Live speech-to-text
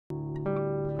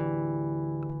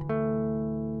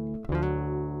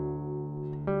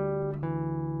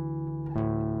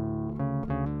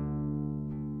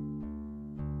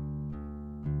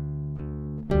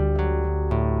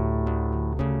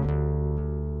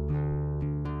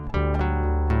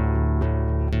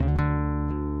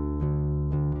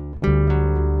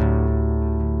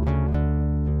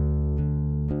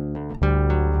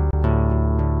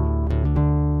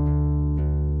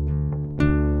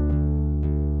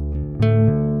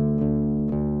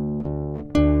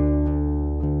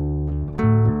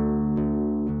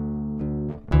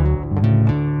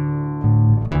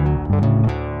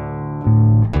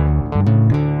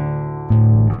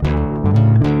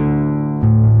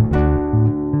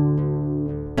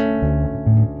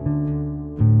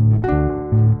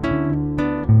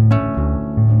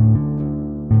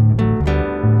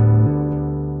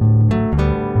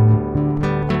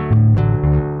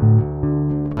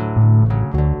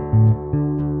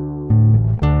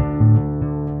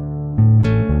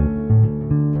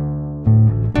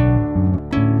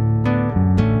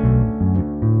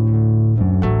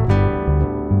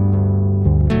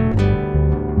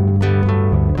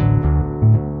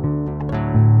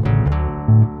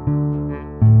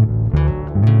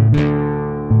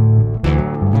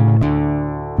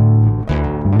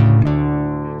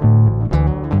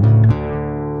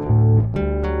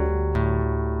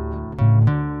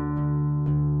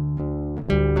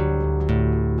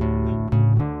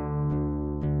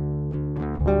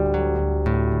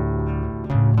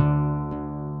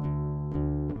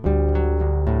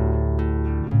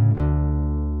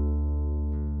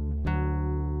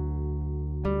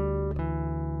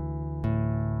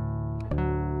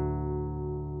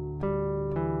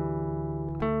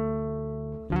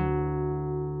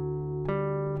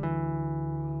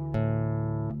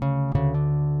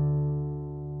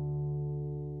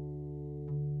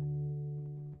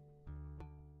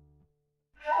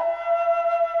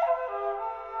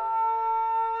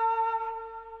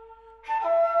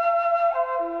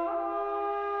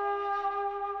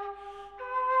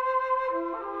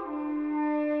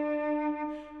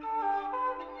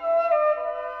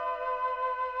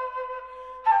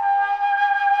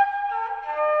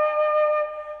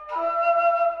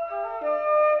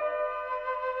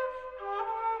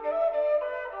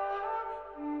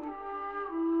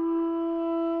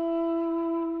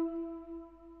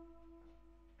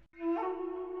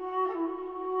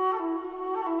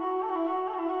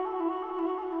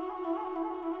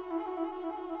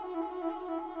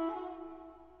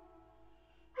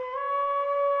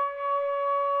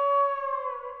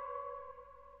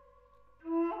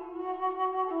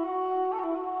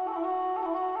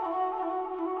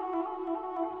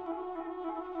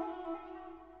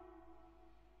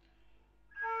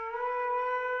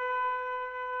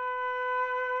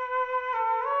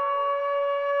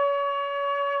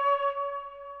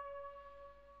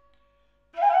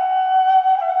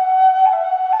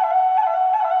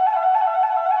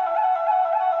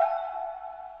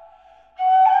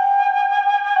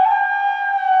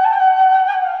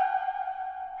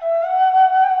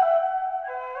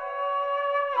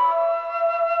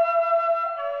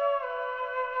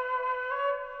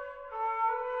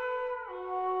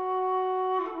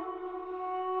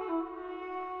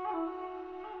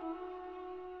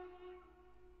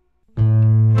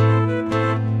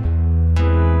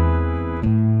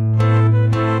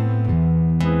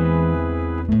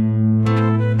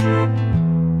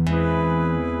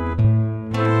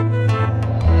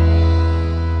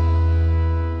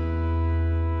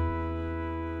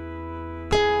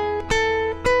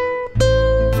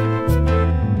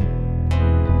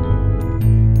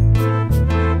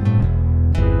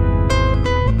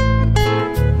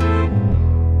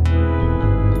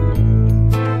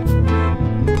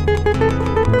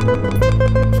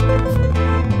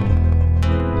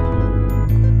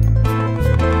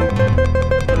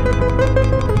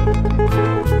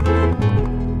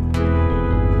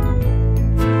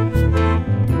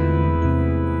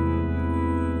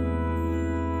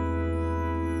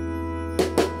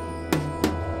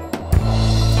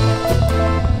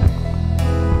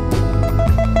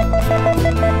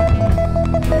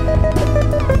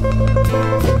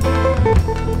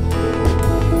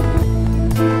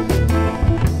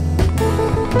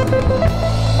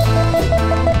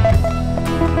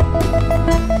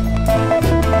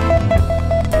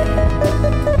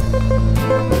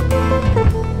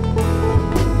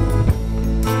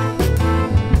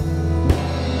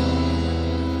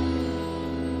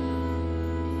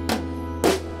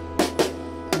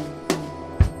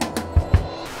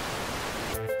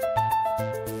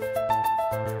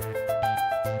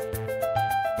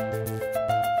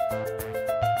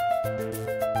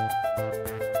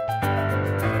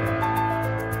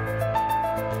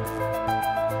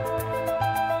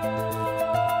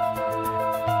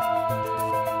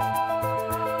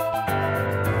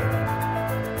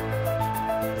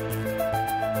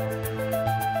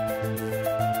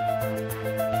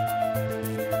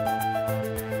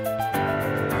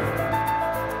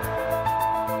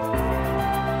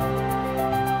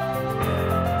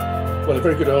Well, a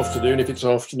very good afternoon, if it's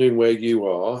afternoon where you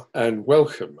are, and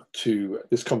welcome to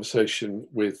this conversation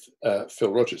with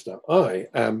Phil Rogers. Now, I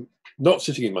am not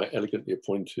sitting in my elegantly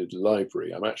appointed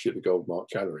library. I'm actually at the Goldmark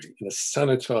Gallery in a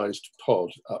sanitised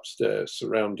pod upstairs,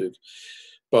 surrounded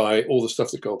by all the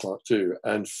stuff that Goldmark do.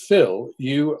 And Phil,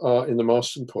 you are in the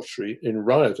Marston Pottery in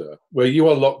Rhyadr, where you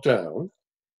are locked down.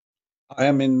 I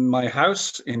am in my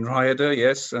house in Rhyadr,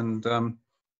 yes, and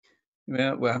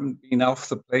yeah, we haven't been off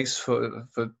the place for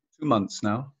 2 months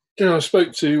now. I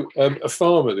spoke to a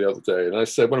farmer the other day, and I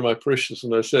said, one of my parishioners,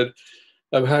 and I said,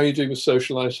 how are you doing with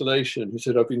social isolation? He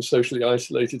said, I've been socially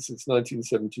isolated since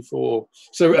 1974.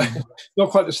 So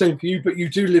not quite the same for you, but you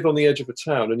do live on the edge of a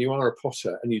town, and you are a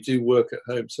potter, and you do work at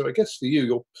home. So I guess for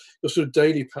you, your sort of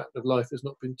daily pattern of life has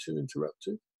not been too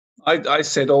interrupted. I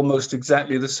said almost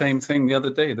exactly the same thing the other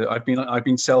day, that I've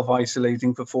been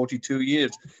self-isolating for 42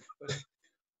 years.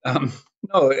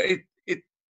 No,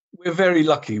 we're very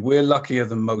lucky. We're luckier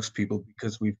than most people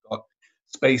because we've got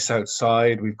space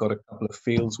outside. We've got a couple of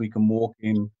fields we can walk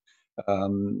in,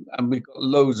 and we've got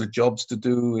loads of jobs to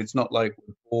do. It's not like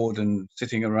we're bored and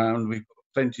sitting around. We've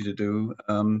got plenty to do.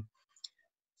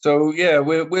 So yeah,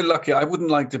 we're lucky. I wouldn't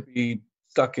like to be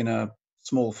stuck in a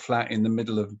small flat in the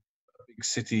middle of a big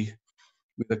city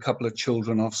with a couple of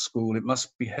children off school. It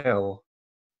must be hell.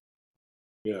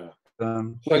 Yeah.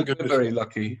 We're very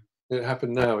lucky. It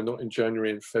happened now and not in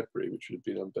January and February, which would have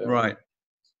been unbearable. Right.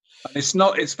 And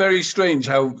it's very strange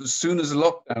how as soon as the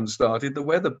lockdown started, the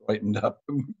weather brightened up.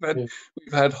 And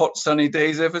we've had hot, sunny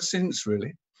days ever since,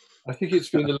 really. I think it's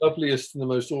been the loveliest and the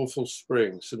most awful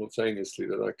spring simultaneously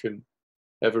that I can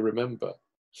ever remember.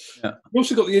 Yeah. We've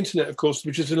also got the internet, of course,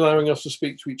 which is allowing us to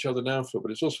speak to each other now, Phil,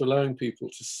 but it's also allowing people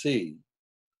to see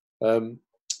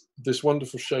this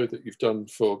wonderful show that you've done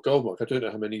for Goldmark. I don't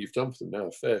know how many you've done for them now,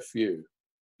 a fair few.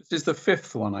 This is the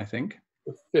 5th one, I think.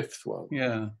 The 5th one.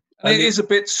 Yeah. And it is a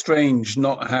bit strange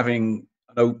not having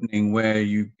an opening where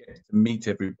you get to meet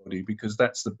everybody, because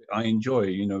that's the bit I enjoy,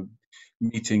 you know,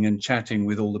 meeting and chatting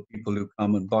with all the people who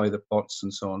come and buy the pots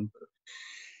and so on. But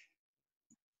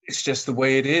it's just the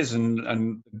way it is,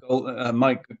 and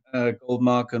Mike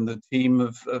Goldmark and the team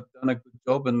have done a good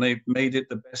job, and they've made it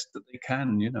the best that they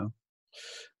can, you know.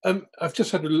 I've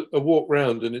just had a walk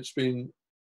round, and it's been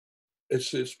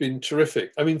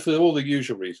terrific. I mean, for all the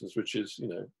usual reasons, which is, you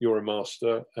know, you're a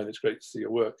master and it's great to see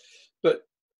your work. But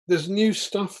there's new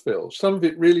stuff, Phil. Some of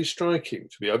it really striking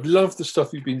to me. I've loved the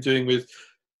stuff you've been doing with,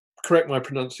 correct my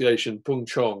pronunciation, pung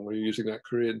chong, where you're using that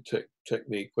Korean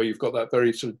technique, where you've got that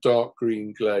very sort of dark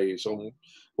green glaze on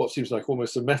what seems like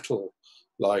almost a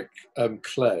metal-like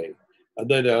clay, and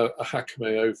then a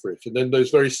hakame over it. And then those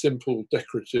very simple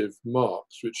decorative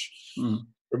marks, which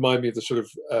remind me of the sort of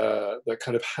that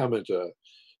kind of Hamada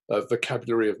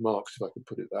vocabulary of marks, if I can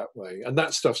put it that way. And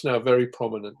that stuff's now very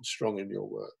prominent and strong in your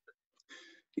work.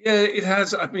 Yeah, it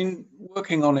has. I've been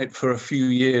working on it for a few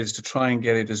years to try and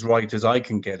get it as right as I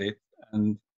can get it,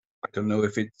 and I don't know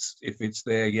if it's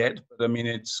there yet. But I mean,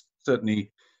 it's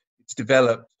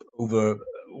developed over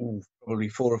probably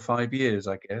 4 or 5 years,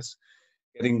 I guess.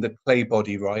 Getting the clay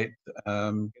body right,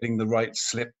 getting the right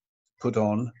slip put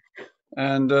on,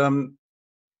 and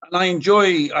I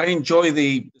enjoy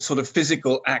the sort of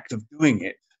physical act of doing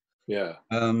it. Yeah.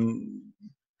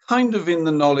 Kind of in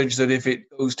the knowledge that if it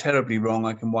goes terribly wrong,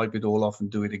 I can wipe it all off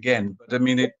and do it again. But I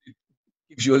mean, it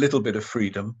gives you a little bit of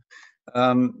freedom.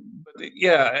 But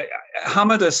yeah,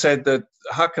 Hamada said that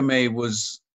hakame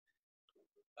was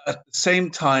at the same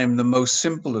time the most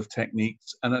simple of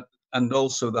techniques and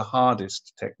also the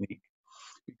hardest technique,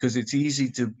 because it's easy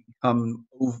to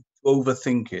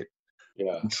overthink it.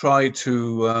 Yeah. And try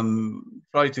to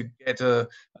get an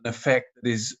effect that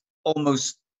is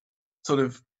almost sort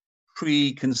of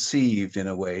preconceived in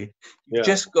a way. You've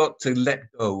just got to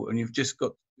let go, and you've just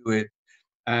got to do it.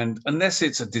 And unless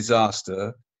it's a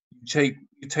disaster, you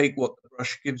take what the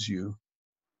brush gives you.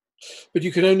 But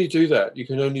you can only do that. You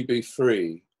can only be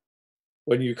free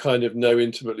when you kind of know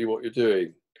intimately what you're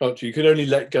doing, can't you? You can only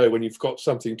let go when you've got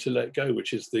something to let go,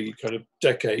 which is the kind of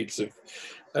decades of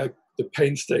the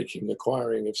painstaking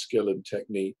acquiring of skill and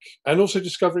technique, and also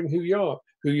discovering who you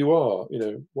are, you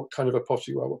know, what kind of a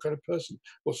potter you are, what kind of person,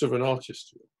 what sort of an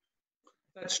artist you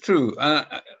are. That's true.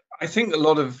 I think a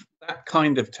lot of that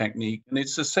kind of technique, and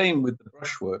it's the same with the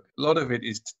brushwork, a lot of it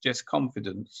is just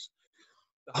confidence.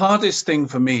 The hardest thing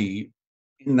for me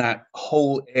in that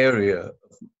whole area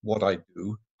of what I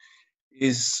do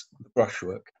is the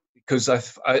brushwork, because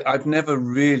I've never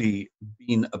really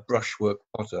been a brushwork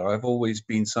potter. I've always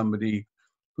been somebody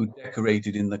who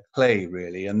decorated in the clay,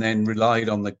 really, and then relied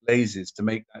on the glazes to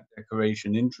make that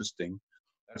decoration interesting.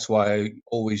 That's why I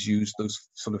always use those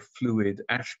sort of fluid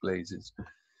ash glazes.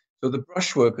 So the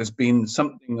brushwork has been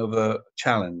something of a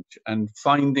challenge, and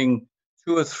finding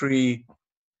 2 or 3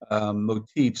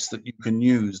 motifs that you can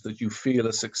use that you feel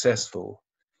are successful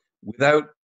without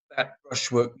that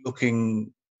brushwork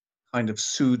looking kind of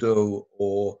pseudo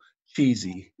or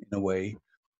cheesy in a way.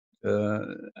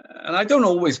 And I don't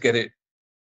always get it.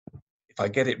 If I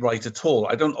get it right at all,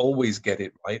 I don't always get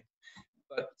it right.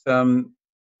 But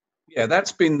yeah,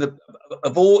 that's been the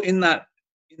of all in that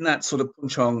sort of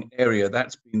Punchong area.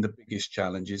 That's been the biggest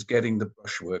challenge, is getting the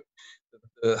brushwork.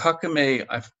 The hakame,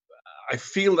 I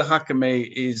feel the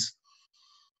hakame is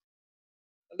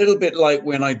a little bit like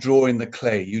when I draw in the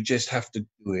clay. You just have to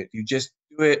do it. You just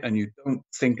do it, and you don't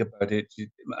think about it.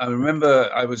 I remember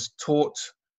I was taught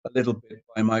a little bit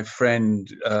by my friend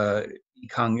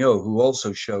Kang-hyo, who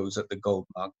also shows at the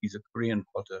Goldmark. He's a Korean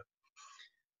potter,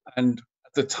 and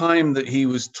at the time that he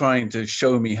was trying to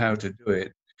show me how to do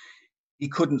it, he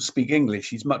couldn't speak English.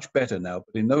 He's much better now,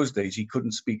 but in those days he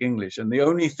couldn't speak English, and the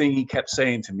only thing he kept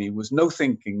saying to me was "no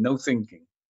thinking, no thinking."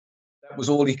 That was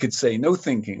all he could say, no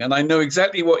thinking. And I know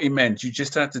exactly what he meant. You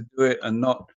just had to do it and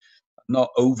not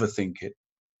overthink it.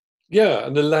 Yeah,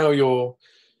 and allow your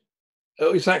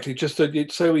exactly, just that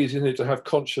it's so easy, isn't it, to have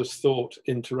conscious thought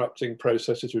interrupting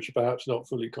processes which are perhaps not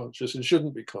fully conscious and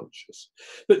shouldn't be conscious.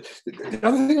 But the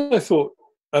other thing I thought,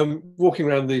 walking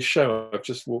around the show, I've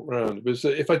just walked around, was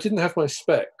that if I didn't have my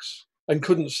specs and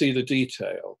couldn't see the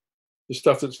detail, the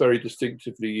stuff that's very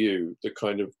distinctively you, the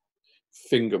kind of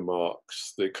finger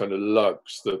marks, the kind of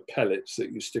lugs, the pellets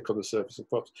that you stick on the surface of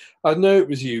pots, I know it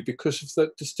was you because of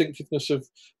that distinctiveness of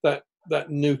that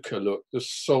nuka look, the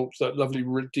salt, that lovely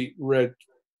deep red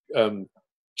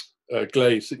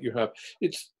glaze that you have.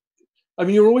 I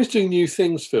mean, you're always doing new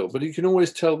things, Phil, but you can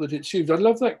always tell that it's you. I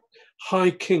love that high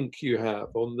kink you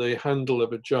have on the handle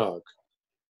of a jug.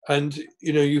 And,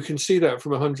 you know, you can see that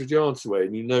from 100 yards away,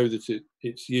 and you know that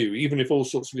it's you, even if all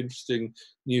sorts of interesting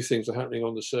new things are happening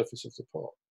on the surface of the pot.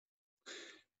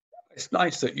 It's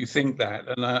nice that you think that,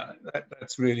 and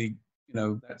that's really, you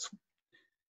know, that's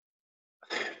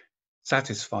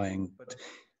satisfying. But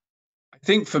I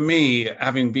think for me,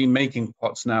 having been making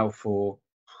pots now for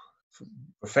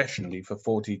professionally for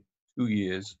 42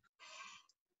 years,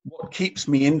 what keeps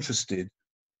me interested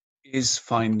is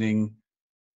finding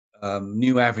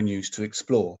new avenues to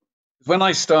explore. When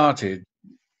I started,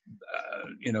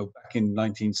 you know, back in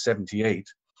 1978,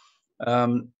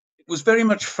 it was very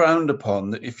much frowned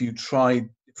upon that if you tried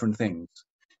different things,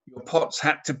 your pots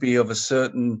had to be of a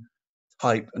certain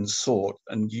type and sort,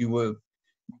 and it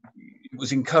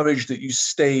was encouraged that you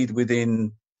stayed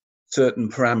within certain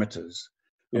parameters.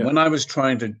 And when I was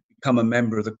trying to become a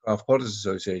member of the Craft Potters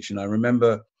Association, I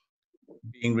remember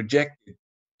being rejected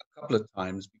a couple of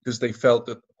times because they felt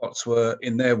that the pots were,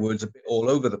 in their words, a bit all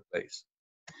over the place.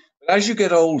 But as you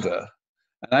get older,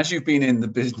 and as you've been in the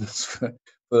business for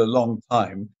a long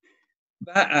time,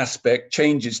 that aspect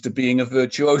changes to being a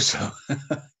virtuoso.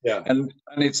 Yeah. And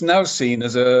it's now seen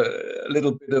as a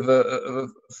little bit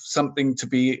of something to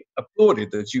be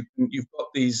applauded, that you've got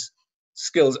these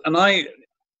skills. And I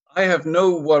have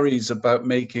no worries about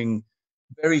making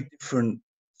very different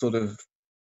sort of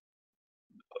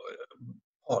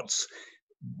pots,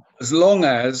 as long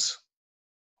as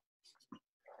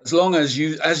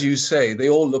you, as you say, they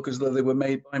all look as though they were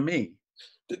made by me.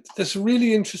 There's a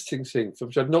really interesting thing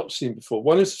which I've not seen before.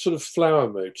 One is a sort of flower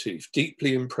motif,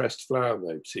 deeply impressed flower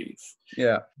motif.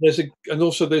 Yeah. And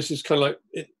also there's this kind of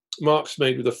like marks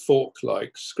made with a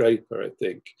fork-like scraper, I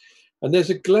think. And there's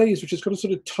a glaze which has got a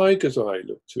sort of tiger's eye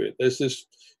look to it. There's this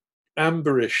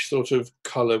amberish sort of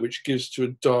colour which gives to a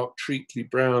dark, treacly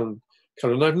brown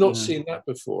colour. And I've not seen that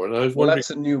before. And I was wondering, that's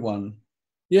a new one.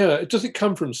 Yeah. Does it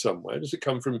come from somewhere? Does it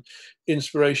come from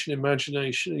inspiration,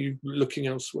 imagination? Are you looking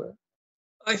elsewhere?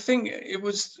 I think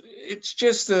it's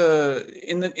just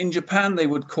in Japan they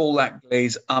would call that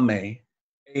glaze ame,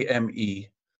 A-M-E,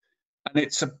 and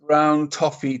it's a brown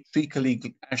toffee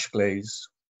treacly ash glaze.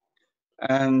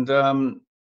 And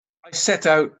I set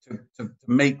out to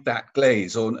make that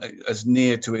glaze, or as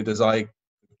near to it as I could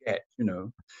get, you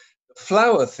know. The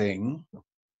flower thing,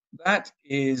 that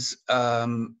is a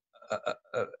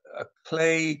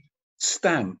clay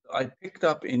stamp I picked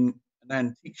up in an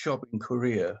antique shop in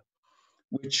Korea,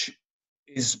 which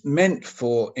is meant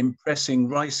for impressing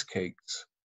rice cakes.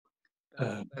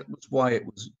 That was why it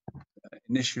was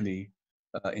initially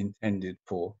intended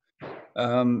for.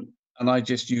 And I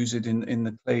just use it in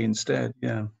the clay instead,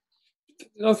 yeah.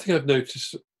 Another thing I've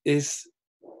noticed is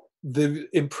the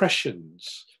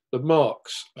impressions, the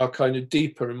marks are kind of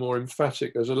deeper and more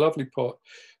emphatic. There's a lovely pot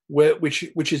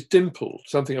which is dimpled,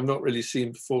 something I've not really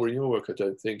seen before in your work, I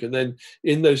don't think. And then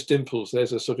in those dimples,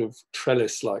 there's a sort of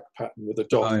trellis-like pattern with a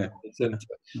dot in the centre.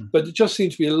 Yeah. But it just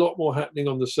seems to be a lot more happening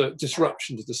on the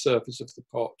disruption to the surface of the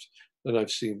pot than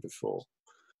I've seen before.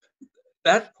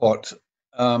 That pot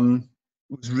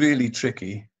was really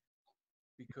tricky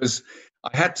because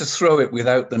I had to throw it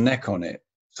without the neck on it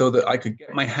so that I could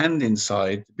get my hand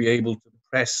inside to be able to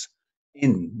press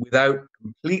in without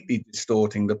completely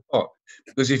distorting the pot.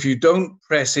 Because if you don't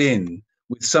press in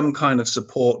with some kind of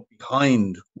support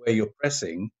behind where you're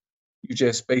pressing, you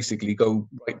just basically go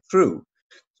right through.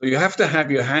 So you have to have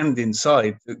your hand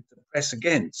inside to press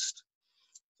against.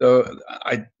 So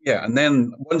and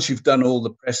then once you've done all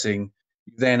the pressing,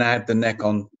 you then add the neck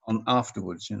on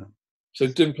afterwards, you know. So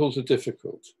dimples are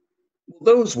difficult.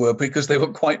 Well, those were because they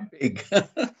were quite big.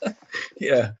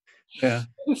 Yeah.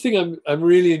 The thing I'm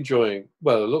really enjoying,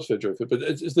 well, lots of enjoying, but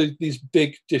it's these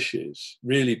big dishes,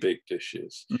 really big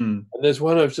dishes. And there's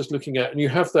one I was just looking at, and you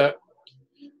have that,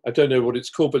 I don't know what it's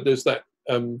called, but there's that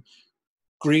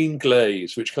green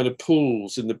glaze which kind of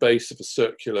pulls in the base of a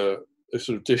circular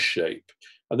sort of dish shape,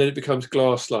 and then it becomes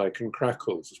glass-like and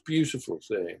crackles. It's a beautiful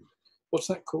thing. What's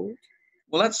that called?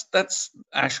 Well, that's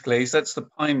ash glaze. That's the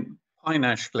pine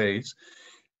ash glaze.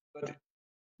 But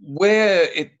where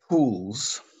it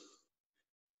pools,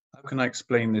 how can I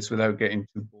explain this without getting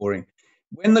too boring?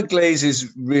 When the glaze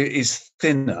is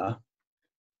thinner,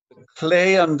 the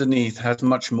clay underneath has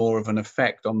much more of an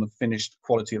effect on the finished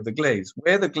quality of the glaze.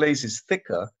 Where the glaze is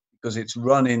thicker, because it's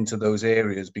run into those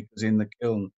areas, because in the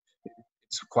kiln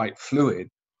it's quite fluid,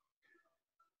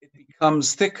 it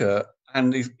becomes thicker,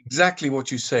 and exactly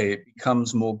what you say, it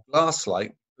becomes more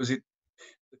glass-like because the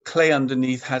clay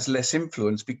underneath has less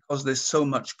influence because there's so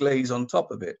much glaze on top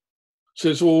of it. So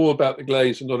it's all about the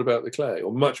glaze and not about the clay,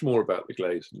 or much more about the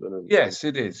glaze than Yes,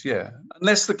 it is, yeah.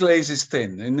 Unless the glaze is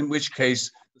thin, in which case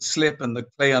the slip and the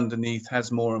clay underneath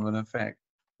has more of an effect.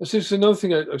 So it's another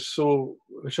thing I saw,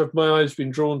 which my eyes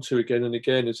been drawn to again and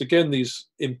again, is again these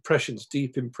impressions,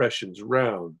 deep impressions,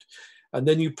 round. And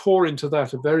then you pour into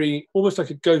that a very, almost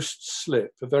like a ghost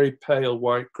slip, a very pale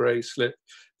white-grey slip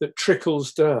that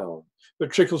trickles down,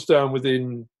 but trickles down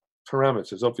within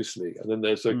parameters, obviously. And then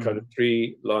there's a kind of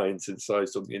 3 lines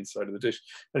incised on the inside of the dish.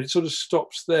 And it sort of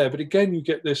stops there. But again, you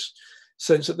get this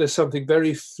sense that there's something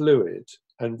very fluid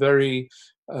and very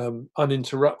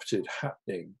uninterrupted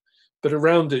happening. But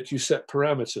around it, you set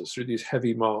parameters through these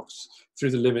heavy marks, through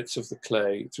the limits of the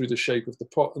clay, through the shape of the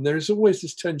pot. And there is always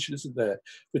this tension, isn't there,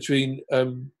 between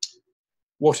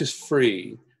what is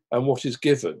free and what is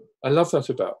given. I love that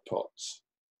about pots.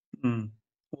 Well,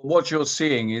 what you're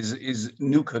seeing is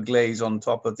nuka glaze on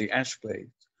top of the ash glaze.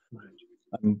 Right.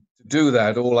 And to do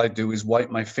that, all I do is wipe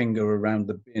my finger around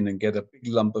the bin and get a big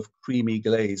lump of creamy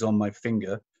glaze on my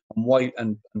finger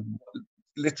and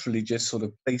literally just sort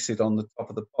of place it on the top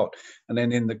of the pot, and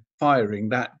then in the firing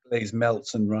that glaze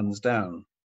melts and runs down.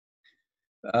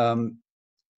 I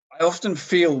often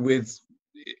feel with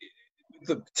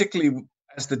particularly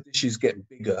as the dishes get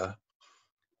bigger,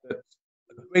 that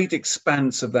a great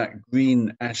expanse of that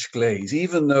green ash glaze,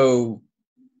 even though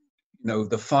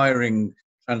the firing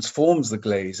transforms the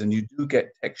glaze and you do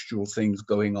get textural things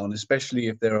going on, especially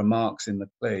if there are marks in the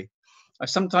clay, I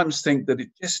sometimes think that it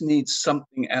just needs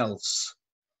something else.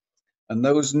 And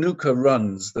those nuka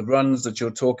runs, the runs that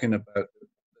you're talking about,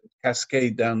 that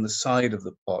cascade down the side of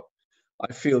the pot,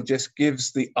 I feel just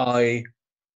gives the eye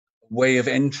a way of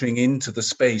entering into the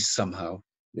space somehow.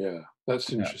 Yeah, that's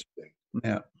interesting.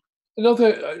 Yeah.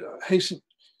 Another,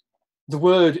 the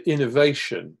word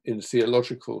innovation in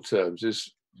theological terms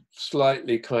is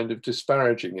slightly kind of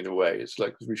disparaging in a way. It's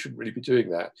like we shouldn't really be doing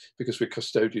that because we're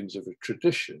custodians of a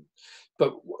tradition.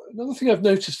 But another thing I've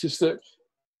noticed is that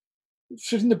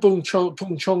in the Pung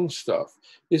Chong stuff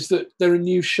is that there are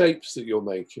new shapes that you're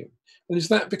making. And is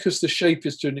that because the shape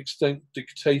is to an extent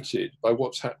dictated by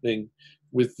what's happening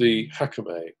with the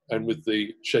hakame and with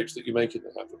the shapes that you make in the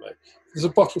hakame? There's a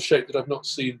bottle shape that I've not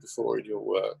seen before in your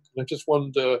work. And I just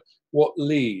wonder what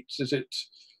leads. Is it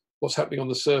what's happening on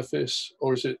the surface,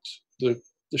 or is it the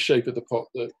shape of the pot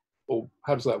or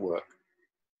how does that work?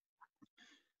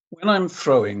 When I'm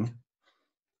throwing,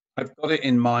 I've got it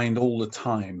in mind all the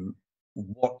time.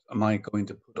 What am I going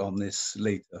to put on this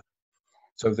later?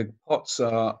 So the pots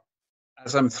are,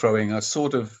 as I'm throwing, are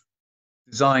sort of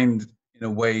designed in a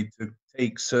way to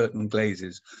take certain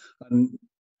glazes. And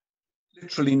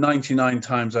literally 99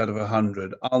 times out of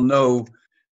 100, I'll know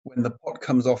when the pot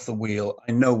comes off the wheel,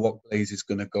 I know what glaze is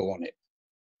going to go on it.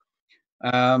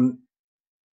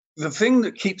 The thing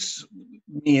that keeps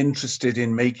me interested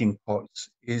in making pots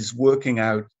is working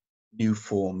out new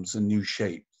forms and new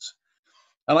shapes.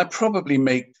 And I probably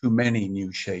make too many new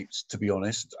shapes, to be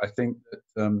honest. I think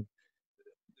that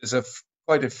there's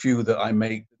quite a few that I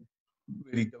make that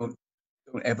really don't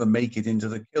ever make it into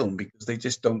the kiln because they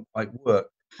just don't quite work.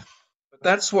 But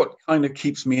that's what kind of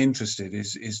keeps me interested,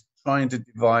 is trying to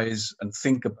devise and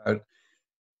think about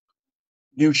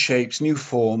new shapes, new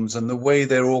forms, and the way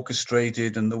they're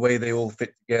orchestrated and the way they all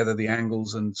fit together, the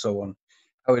angles and so on,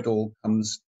 how it all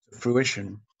comes to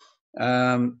fruition.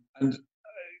 And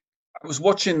I was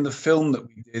watching the film that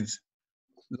we did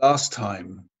last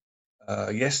time,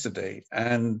 yesterday,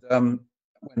 and when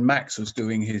Max was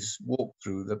doing his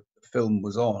walkthrough, the film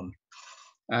was on,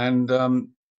 and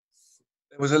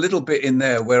there was a little bit in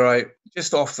there where I,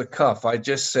 just off the cuff, I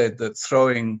just said that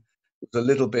throwing was a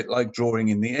little bit like drawing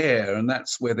in the air, and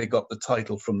that's where they got the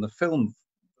title from the film,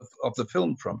 of the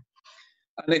film from.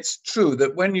 And it's true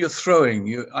that when you're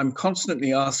throwing, I'm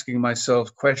constantly asking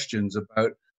myself questions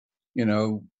about, you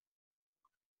know,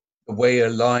 the way a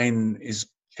line is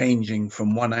changing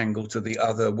from one angle to the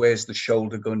other. Where's the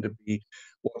shoulder going to be?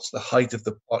 What's the height of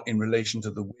the pot in relation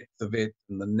to the width of it,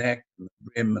 and the neck and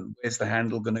the rim, and where's the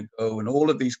handle going to go? And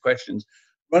all of these questions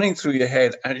running through your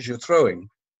head as you're throwing.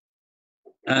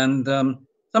 And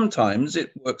sometimes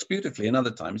it works beautifully, and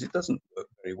other times it doesn't work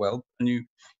very well, and you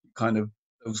kind of,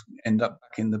 those end up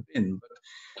back in the bin.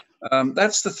 But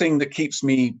that's the thing that keeps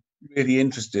me really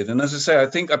interested. And as I say, I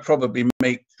think I probably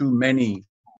make too many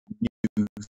new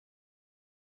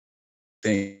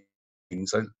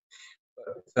things.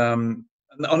 And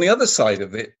on the other side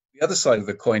of it, the other side of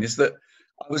the coin is that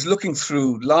I was looking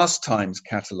through last time's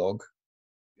catalogue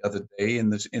the other day in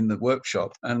the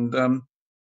workshop, and a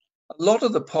lot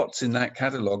of the pots in that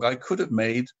catalogue I could have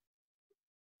made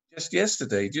just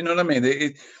yesterday. Do you know what I mean?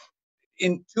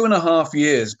 In 2.5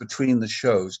 years between the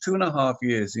shows, 2.5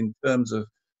 years in terms of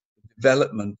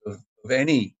development of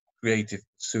any creative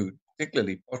pursuit,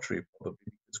 particularly pottery, probably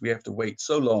because we have to wait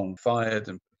so long, fired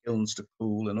and kilns to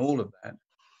cool and all of that.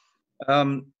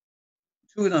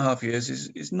 2.5 years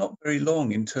is not very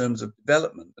long in terms of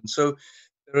development. And so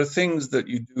there are things that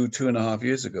you do 2.5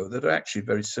 years ago that are actually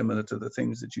very similar to the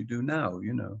things that you do now,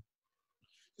 you know.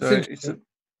 So I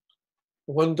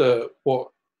wonder what,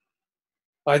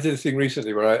 I did a thing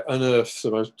recently where I unearthed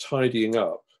some, I was tidying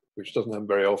up, which doesn't happen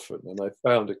very often, and I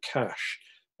found a cache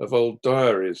of old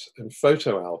diaries and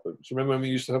photo albums. Remember when we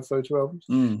used to have photo albums?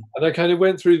 Mm. And I kind of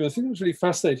went through them. The thing that was really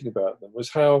fascinating about them was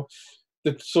how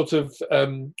the sort of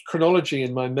chronology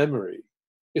in my memory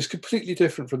is completely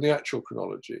different from the actual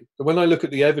chronology. And when I look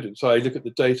at the evidence, I look at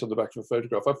the date on the back of a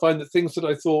photograph, I find that things that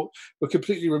I thought were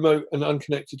completely remote and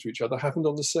unconnected to each other happened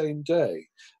on the same day.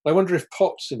 I wonder if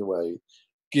pots, in a way,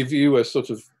 give you a sort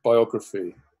of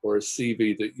biography or a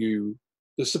CV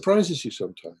that surprises you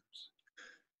sometimes.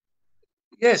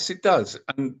 Yes, it does.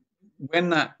 And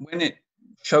when it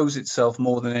shows itself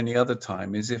more than any other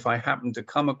time is if I happen to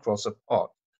come across a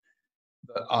pot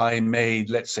that I made,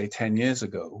 let's say 10 years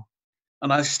ago,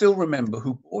 and I still remember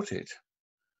who bought it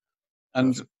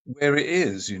and where it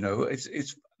is, you know.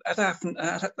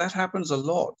 That happens a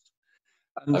lot.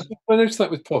 And I noticed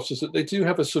that with pots is that they do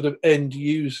have a sort of end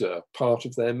user part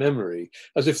of their memory,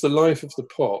 as if the life of the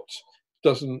pot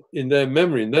doesn't, in their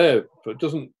memory, but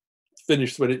doesn't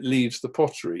finish when it leaves the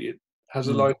pottery. It has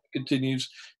a life that continues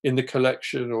in the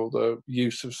collection or the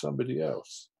use of somebody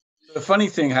else. The funny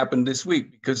thing happened this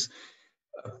week because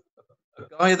a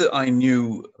guy that I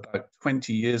knew about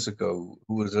 20 years ago,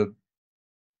 who was a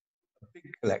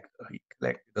big collector, he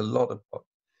collected a lot of pots.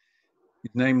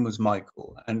 His name was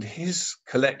Michael, and his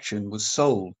collection was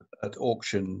sold at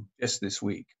auction just this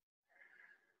week.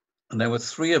 And there were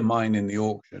 3 of mine in the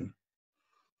auction.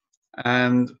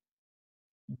 And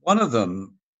one of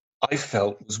them I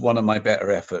felt was one of my better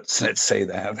efforts, let's say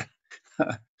that.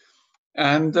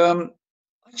 And I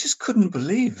just couldn't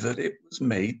believe that it was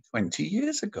made 20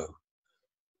 years ago,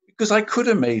 because I could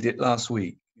have made it last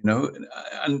week, you know.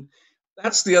 And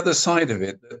that's the other side of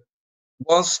it, that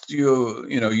whilst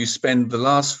you spend the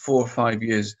last 4 or 5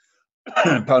 years,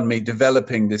 pardon me,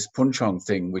 developing this punchong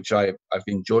thing, which I've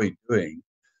enjoyed doing,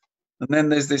 and then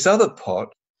there's this other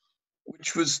pot,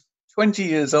 which was 20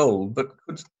 years old, but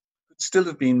could still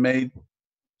have been made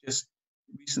just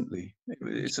recently.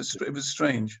 It was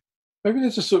strange. Maybe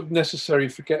there's a sort of necessary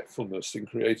forgetfulness in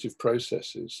creative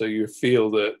processes, so you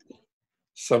feel that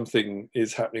something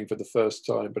is happening for the first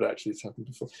time, but actually it's happened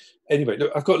before. Anyway,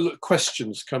 look, I've got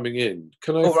questions coming in.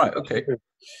 Can I? Oh, right, okay.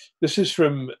 This is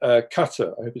from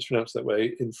Kata, I hope it's pronounced that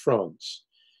way, in France.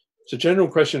 It's a general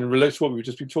question and relates to what we've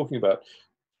just been talking about.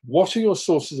 What are your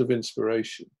sources of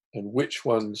inspiration and which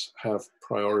ones have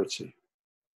priority?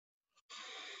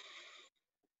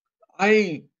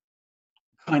 I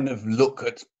kind of look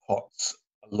at pots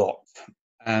a lot,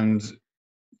 and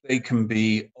they can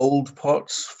be old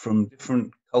pots from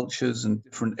different cultures and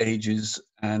different ages,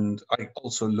 and I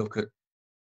also look at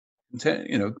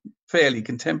fairly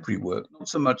contemporary work, not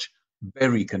so much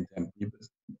very contemporary, but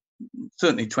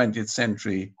certainly 20th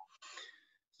century.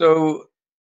 So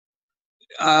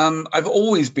I've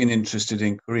always been interested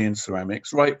in Korean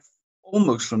ceramics, right,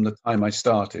 almost from the time I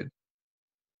started.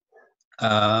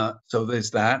 So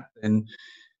there's that, and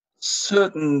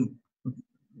certain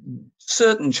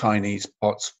Chinese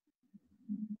pots,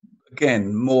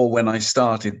 again, more when I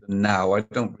started than now. I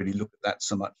don't really look at that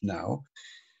so much now.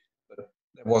 But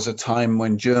there was a time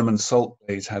when German salt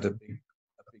glaze had a big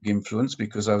influence,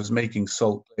 because I was making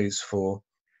salt glaze for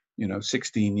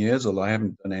 16 years, although I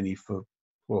haven't done any for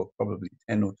probably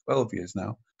 10 or 12 years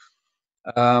now.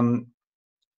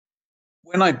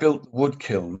 When I built the wood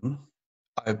kiln,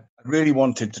 I really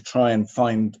wanted to try and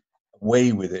find a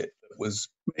way with it that was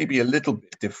maybe a little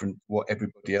bit different to what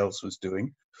everybody else was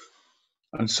doing.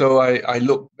 And so I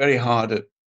looked very hard at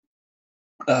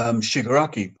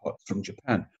shigaraki pots from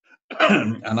Japan.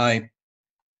 And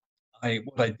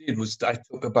what I did was I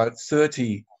took about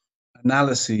 30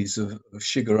 analyses of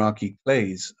shigaraki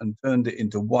clays and turned it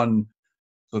into one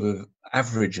sort of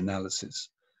average analysis,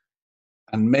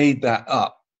 and made that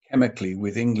up chemically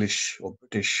with English or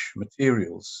British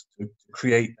materials to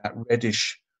create that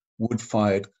reddish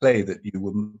wood-fired clay that you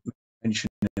were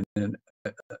mentioning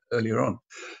earlier on.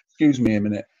 Excuse me a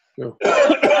minute. Sure.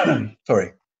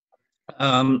 Sorry.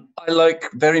 I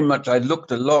like very much, I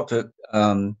looked a lot at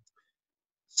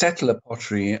settler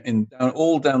pottery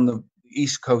all down the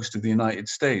east coast of the United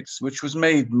States, which was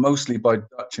made mostly by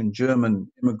Dutch and German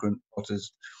immigrant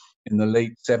potters in the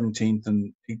late 17th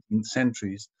and 18th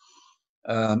centuries.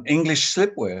 English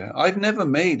slipware. I've never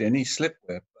made any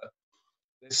slipware, but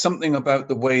there's something about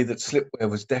the way that slipware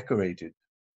was decorated,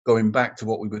 going back to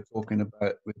what we were talking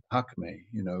about with hakame.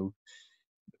 The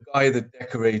guy that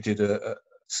decorated a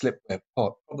slipware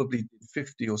pot probably did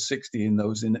 50 or 60 in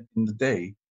those in the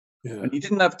day. Yeah. And he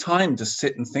didn't have time to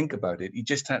sit and think about it. He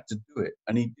just had to do it.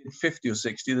 And he did 50 or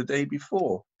 60 the day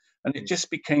before. And it just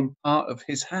became part of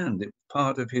his hand. It was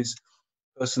part of his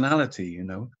personality, and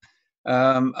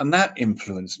that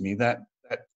influenced me, that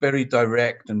very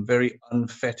direct and very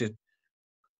unfettered,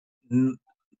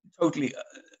 totally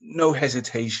no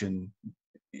hesitation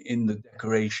in the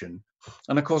decoration.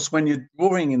 And of course, when you're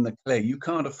drawing in the clay, you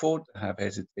can't afford to have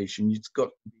hesitation. It's got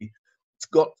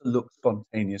to look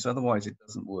spontaneous, otherwise it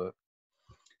doesn't work.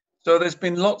 So there's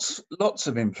been lots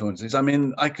of influences. I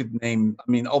mean, I could name,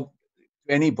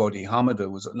 anybody, Hamada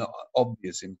was an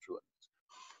obvious influence.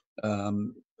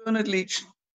 Bernard Leach,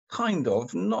 kind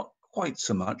of, not quite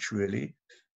so much, really.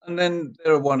 And then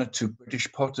there are one or two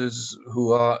British potters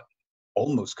who are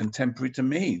almost contemporary to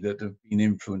me that have been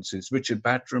influences. Richard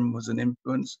Batram was an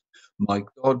influence. Mike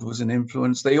Dodd was an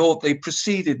influence. They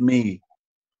preceded me.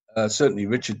 Certainly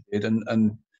Richard did,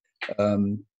 and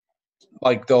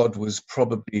Mike Dodd was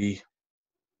probably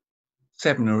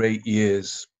 7 or 8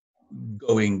 years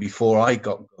going before I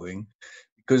got going,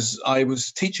 because I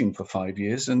was teaching for 5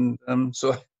 years, and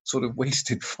so I sort of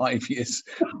wasted 5 years.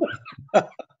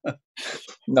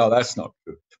 No, that's not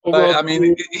true. Well, I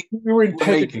mean, you were in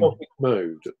pedagogic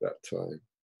mode at that time.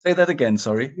 Say that again,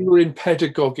 sorry. You were in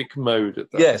pedagogic mode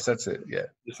at that time. Yes, that's it, yeah.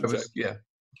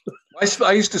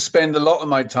 I used to spend a lot of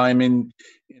my time in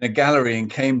a gallery in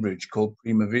Cambridge called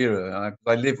Primavera.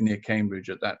 I lived near Cambridge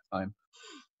at that time.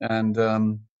 And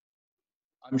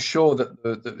I'm sure that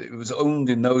it was owned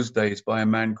in those days by a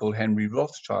man called Henry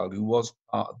Rothschild, who was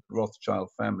part of the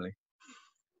Rothschild family.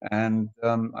 And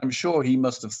I'm sure he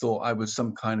must have thought I was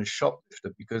some kind of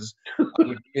shoplifter, because I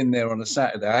would be in there on a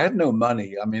Saturday. I had no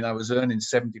money. I mean, I was earning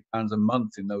 £70 a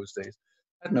month in those days.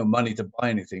 I had no money to buy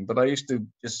anything, but I used to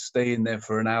just stay in there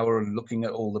for an hour looking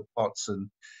at all the pots and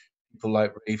people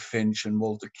like Ray Finch and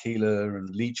Walter Keeler and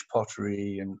Leach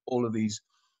Pottery and all of these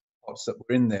pots that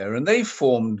were in there. And they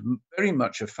formed very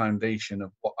much a foundation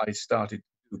of what I started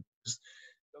to do. Because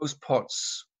those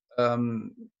pots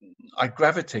I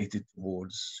gravitated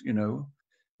towards,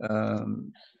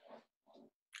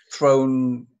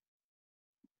 thrown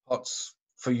pots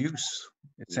for use,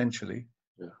 essentially.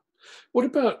 Yeah. What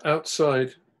about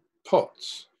outside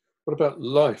pots? What about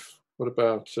life? What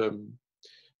about the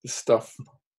stuff?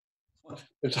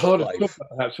 It's hard to talk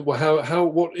about, perhaps.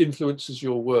 What influences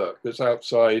your work that's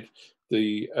outside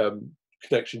the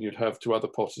connection you'd have to other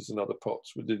potters and other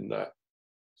pots within that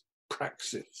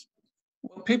praxis?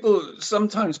 Well,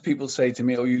 sometimes people say to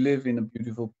me, "Oh, you live in a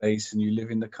beautiful place and you live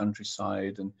in the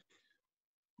countryside," and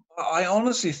I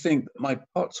honestly think that my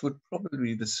pots would probably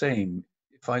be the same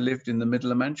if I lived in the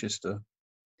middle of Manchester.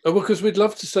 Oh, well, because we'd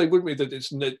love to say, wouldn't we, that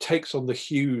it takes on the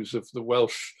hues of the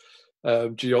Welsh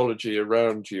geology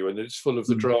around you, and it's full of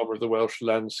the drama of the Welsh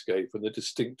landscape and the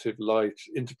distinctive light,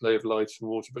 interplay of light and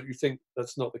water. But you think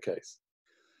that's not the case?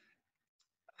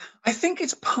 I think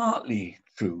it's partly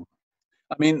true.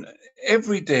 I mean,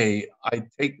 every day I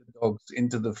take the dogs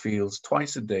into the fields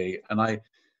twice a day, and I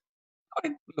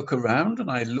look around and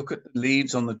I look at the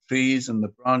leaves on the trees and the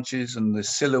branches and the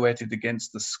silhouetted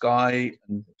against the sky,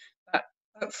 and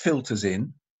that filters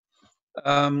in.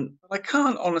 But I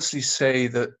can't honestly say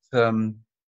that. I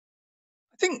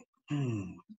think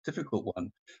difficult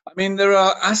one. I mean, there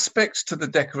are aspects to the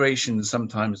decorations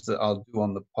sometimes that I'll do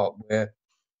on the pot where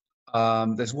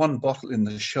there's one bottle in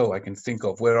the show I can think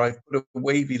of where I've put a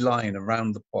wavy line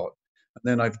around the pot, and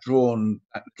then I've drawn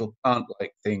that little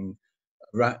plant-like thing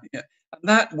around. Yeah. And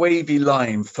that wavy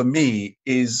line for me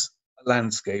is a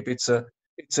landscape. It's a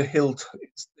hill.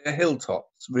 They're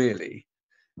hilltops really,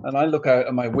 and I look out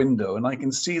of my window and I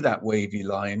can see that wavy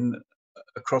line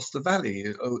across the valley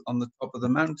on the top of the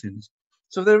mountains.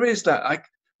 So there is that.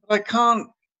 I can't.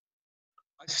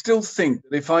 I still think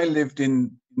that if I lived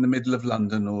in the middle of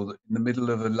London or in the middle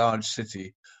of a large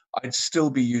city, I'd still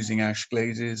be using ash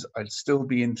glazes. I'd still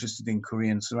be interested in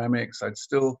Korean ceramics. I'd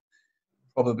still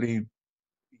probably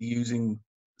be using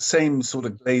the same sort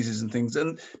of glazes and things.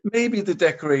 And maybe the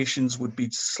decorations would be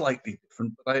slightly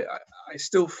different, but I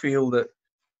still feel that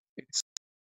it's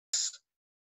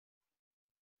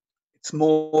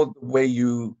more the way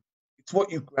it's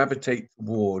what you gravitate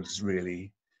towards,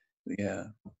 really. Yeah.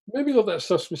 Maybe all that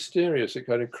stuff's mysterious. It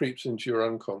kind of creeps into your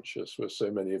unconscious, where so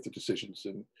many of the decisions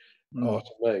in art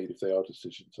are made, if they are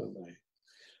decisions, aren't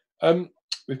they?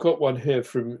 We've got one here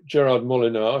from Gerard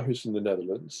Molinar, who's in the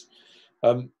Netherlands.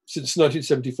 Since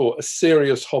 1974, a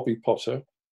serious hobby potter.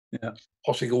 Yeah.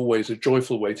 Potting always a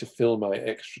joyful way to fill my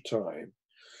extra time.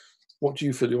 What do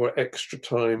you fill your extra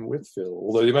time with, Phil?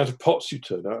 Although the amount of pots you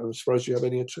turn out, I'm surprised you have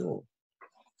any at all.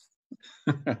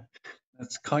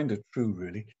 That's kind of true,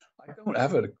 really. I don't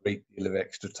have a great deal of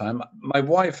extra time. My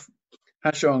wife,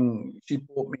 Hashong, she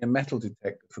bought me a metal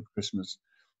detector for Christmas.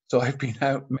 So I've been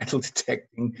out metal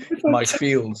detecting my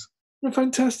fields. A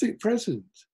fantastic present.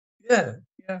 Yeah.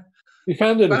 You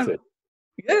found anything?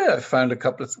 I found a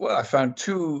couple of, I found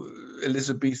 2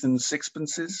 Elizabethan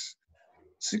sixpences,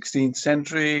 16th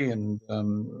century, and a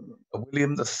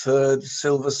William III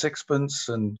silver sixpence,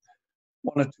 and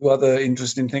 1 or 2 other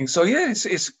interesting things. So yeah,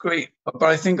 it's great. But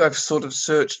I think I've sort of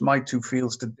searched my 2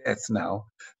 fields to death now.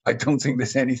 I don't think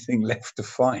there's anything left to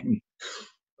find.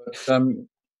 But we'll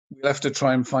have to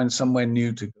try and find somewhere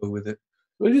new to go with it.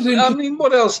 I mean,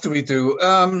 what else do we do?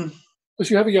 Because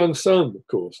you have a young son, of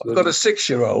course. I've got a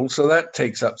 6-year-old, so that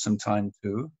takes up some time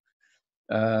too.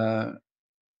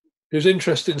 His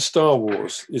interest in Star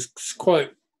Wars is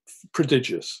quite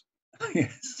prodigious.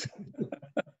 Yes.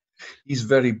 He's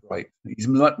very bright. He's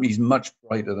much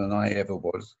brighter than I ever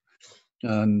was.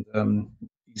 And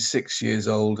he's 6 years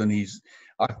old, and as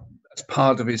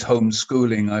part of his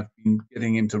homeschooling, I've been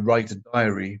getting him to write a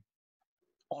diary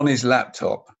on his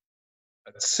laptop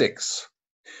at 6.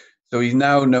 So he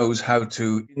now knows how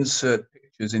to insert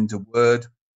pictures into Word,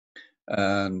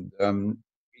 and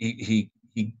he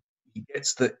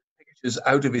gets the pictures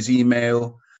out of his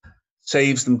email,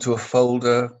 saves them to a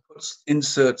folder,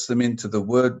 inserts them into the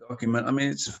Word document. I mean,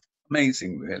 it's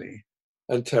amazing, really.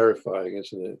 And terrifying,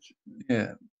 isn't it?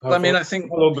 Yeah. I mean, I think...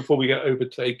 How long before we get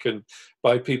overtaken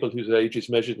by people whose age is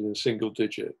measured in a single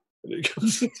digit when it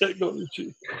comes to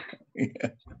technology? Yeah.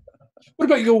 What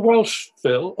about your Welsh,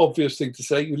 Phil? Obvious thing to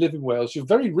say. You live in Wales. You're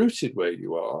very rooted where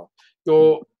you are.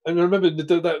 And I remember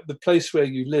the place where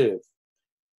you live,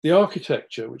 the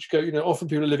architecture, which often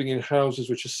people are living in houses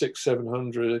which are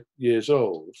 600-700 years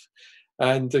old,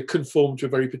 and they conform to a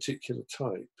very particular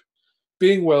type.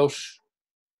 Being Welsh,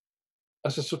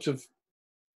 as a sort of,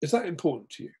 is that important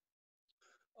to you?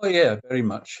 Oh yeah, very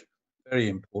much, very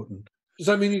important. Does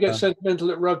that mean you get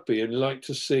sentimental at rugby and you like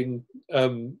to sing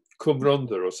Cwm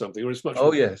Rhondda or something, or it's much?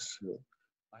 Oh yes,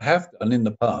 I have done in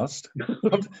the past.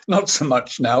 not so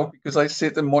much now because I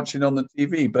sit and watch it on the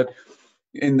TV. But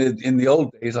in the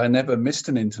old days, I never missed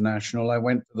an international. I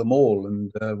went to them all,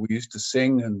 and we used to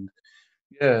sing. And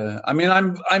yeah, I mean,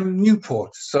 I'm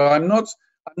Newport, so I'm not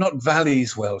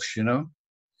Valleys Welsh,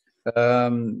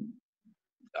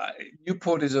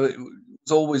 Newport is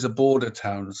always a border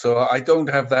town, so I don't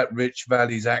have that rich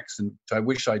Valleys accent, which I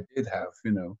wish I did have,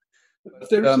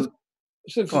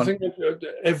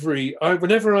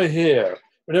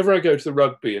 Whenever I go to the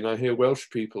rugby and I hear Welsh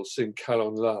people sing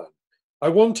Calon Lan, I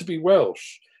want to be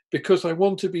Welsh because I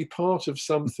want to be part of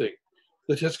something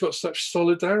that has got such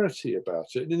solidarity about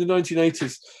it. And in the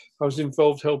 1980s, I was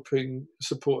involved helping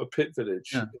support a pit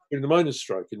village in the miners'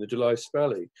 strike in the July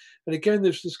Valley. And again,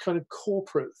 there's this kind of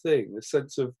corporate thing, the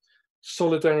sense of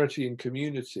solidarity and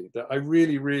community that I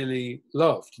really, really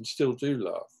loved and still do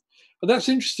love. And that's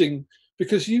interesting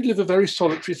because you live a very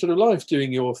solitary sort of life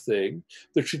doing your thing.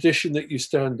 The tradition that you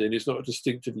stand in is not a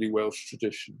distinctively Welsh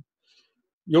tradition.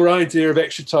 Your idea of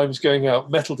extra time is going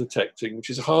out metal detecting, which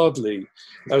is hardly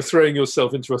throwing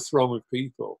yourself into a throng of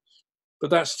people. But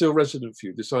that's still resonant for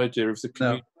you, this idea of the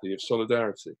community, of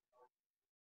solidarity.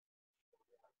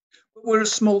 We're a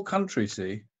small country,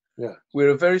 see? Yeah. We're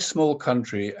a very small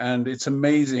country, and it's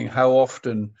amazing how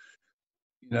often,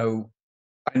 you know,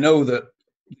 I know that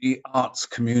the arts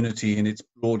community in its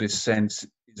broadest sense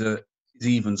is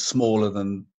even smaller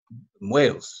than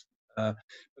Wales. But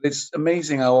it's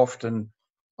amazing how often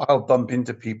I'll bump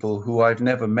into people who I've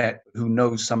never met, who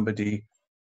know somebody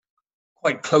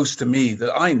quite close to me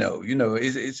that I know. You know,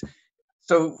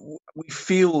 so we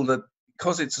feel that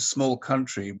because it's a small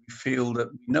country, we feel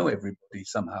that we know everybody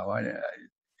somehow.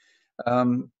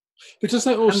 But does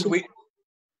that also? So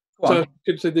I've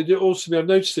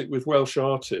noticed it with Welsh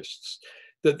artists,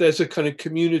 that there's a kind of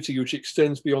community which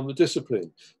extends beyond the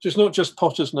discipline. So it's not just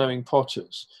potters knowing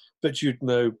potters, but you'd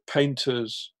know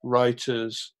painters,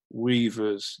 writers,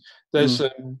 weavers. There's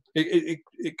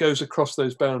it goes across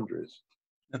those boundaries.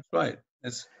 That's right.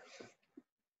 There's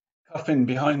Cuffin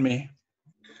behind me.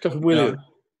 Cuffin William.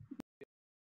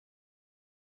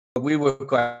 We were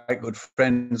quite good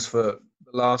friends for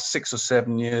the last 6 or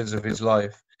 7 years of his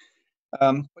life.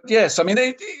 But yes, I mean,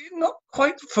 not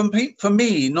quite for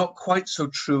me, not quite so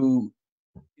true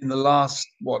in the last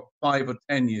 5 or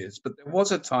 10 years. But there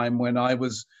was a time when I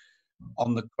was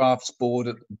on the crafts board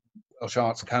at the Welsh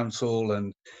Arts Council,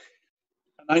 and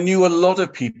I knew a lot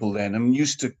of people then, and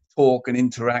used to talk and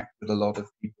interact with a lot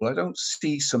of people. I don't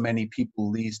see so many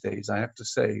people these days, I have to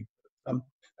say.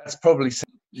 That's probably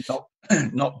not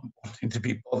wanting to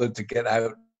be bothered to get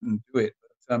out and do it.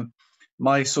 But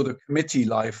my sort of committee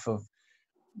life of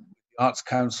the Arts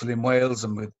Council in Wales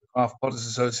and with the Craft Potters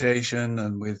Association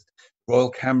and with Royal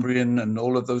Cambrian and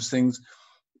all of those things,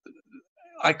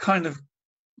 I'm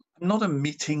not a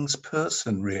meetings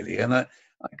person really, and I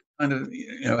kind of,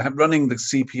 running the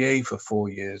CPA for 4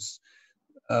 years,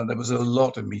 there was a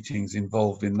lot of meetings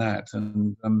involved in that,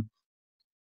 and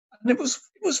it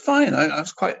was fine. I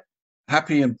was quite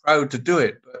happy and proud to do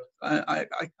it, but I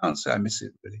can't say I miss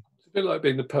it really. It's a bit like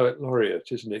being the poet laureate,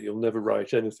 isn't it? You'll never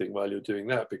write anything while you're doing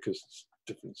that because it's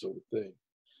a different sort of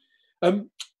thing.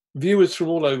 Viewers from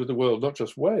all over the world, not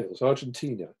just Wales,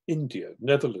 Argentina, India,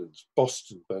 Netherlands,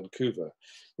 Boston, Vancouver.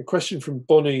 A question from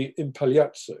Bonnie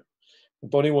Impagliazzo.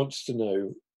 Bonnie wants to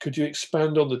know, could you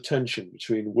expand on the tension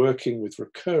between working with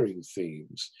recurring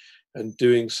themes and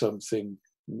doing something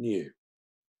new?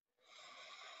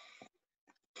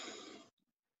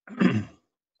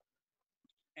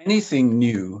 Anything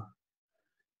new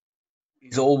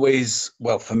is always,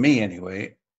 well, for me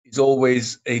anyway, is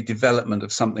always a development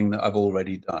of something that I've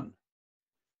already done.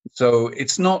 So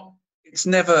it's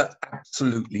never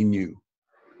absolutely new.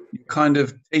 You're kind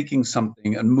of taking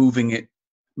something and moving it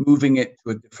to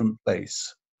a different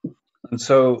place. And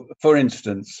so, for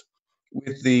instance,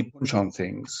 with the punchong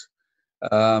things,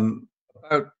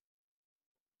 about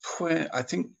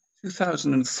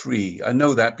 2003, I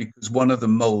know that because one of the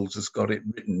molds has got it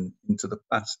written into the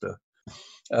plaster.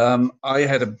 I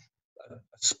had a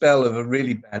spell of a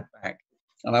really bad back,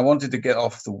 and I wanted to get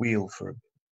off the wheel for a bit.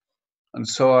 And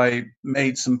so I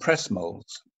made some press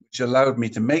molds, which allowed me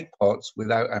to make pots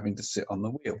without having to sit on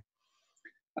the wheel.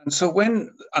 And so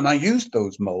I used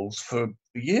those molds for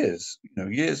years,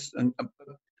 and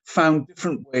found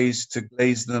different ways to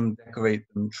glaze them,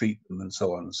 decorate them, treat them, and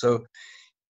so on. So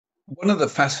one of the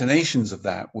fascinations of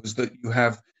that was that you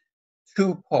have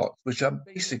two pots, which are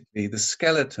basically, the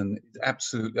skeleton is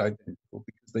absolutely identical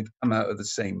because they've come out of the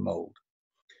same mold.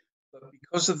 But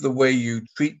because of the way you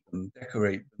treat them,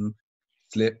 decorate them,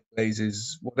 slip,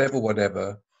 glazes,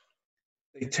 whatever,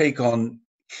 they take on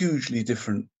hugely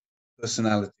different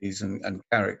personalities and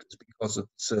characters because of the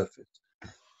surface.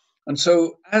 And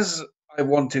so as I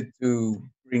wanted to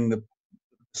bring the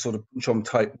sort of punchong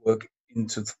type work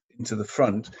into the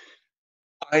front,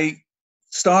 I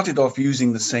started off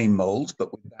using the same molds,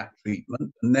 but with that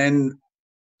treatment, and then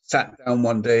sat down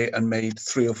one day and made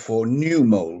 3 or 4 new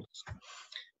molds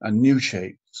and new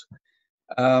shapes.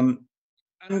 And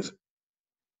the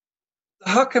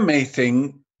Hakame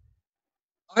thing,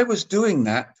 I was doing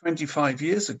that 25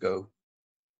 years ago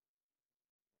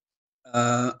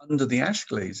under the ash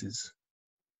glazes.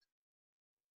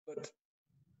 But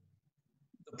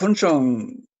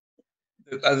puncheon,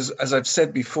 as I've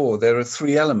said before, there are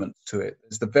three elements to it.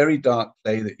 There's the very dark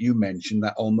clay that you mentioned,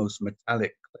 that almost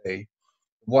metallic clay,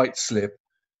 white slip,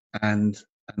 and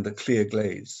the clear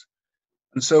glaze.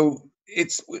 And so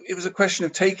it was a question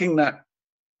of taking that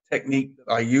technique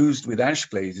that I used with ash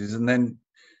glazes and then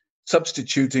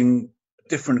substituting a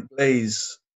different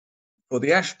glaze for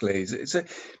the ash glaze.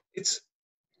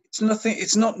 It's nothing.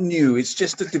 It's not new. It's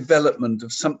just a development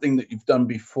of something that you've done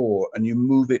before, and you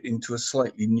move it into a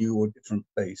slightly new or different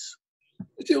place.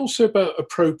 Is it also about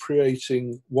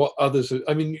appropriating what others are?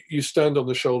 I mean, you stand on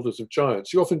the shoulders of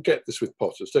giants. You often get this with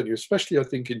potters, don't you? Especially, I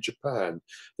think, in Japan,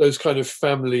 those kind of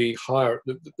family hire.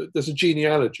 There's a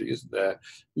genealogy, isn't there?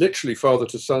 Literally father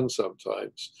to son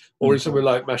sometimes. Or in somewhere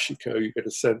like Mashiko, you get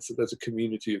a sense that there's a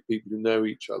community of people who know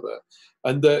each other.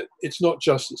 And that it's not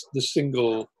just the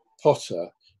single potter,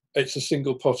 it's a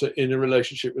single potter in a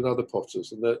relationship with other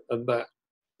potters. And that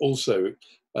also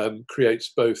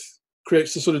creates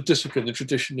the sort of discipline, the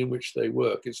tradition in which they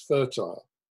work. It's fertile.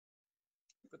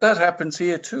 But that happens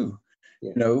here too.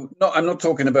 Yeah. You know, I'm not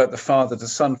talking about the father to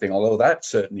son thing, although that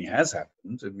certainly has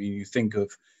happened. I mean, you think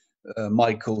of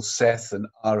Michael, Seth, and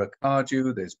Ara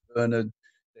Cardew. There's Bernard,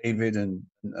 David, and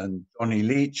Johnny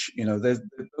Leach. You know,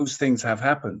 those things have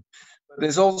happened. But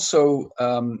there's also,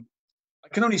 I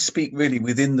can only speak really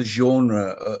within the genre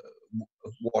of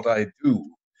what I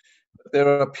do. But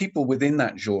there are people within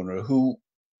that genre who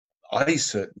I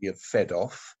certainly have fed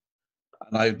off,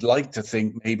 and I'd like to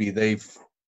think maybe they've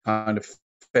kind of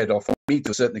fed off on me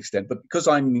to a certain extent, but because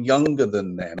I'm younger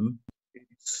than them, it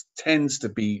tends to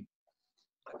be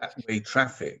that way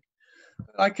traffic.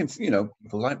 I can, people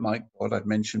like Mike Dodd I've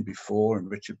mentioned before,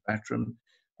 and Richard Batram,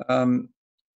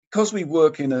 because we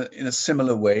work in a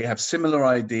similar way, have similar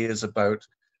ideas about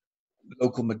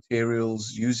local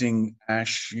materials, using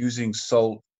ash, using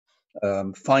salt,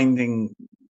 finding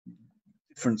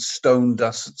different stone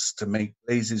dusts to make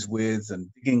glazes with,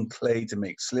 and digging clay to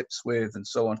make slips with, and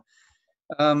so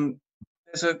on.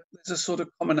 There's a sort of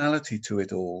commonality to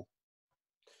it all.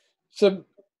 So,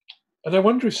 and I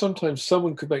wonder if sometimes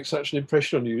someone could make such an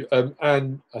impression on you.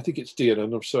 Anne, I think it's Dean,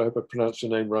 and I'm sorry I hope I pronounced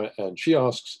your name right, Anne. She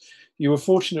asks, you were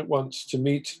fortunate once to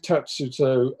meet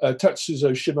Tatsuzo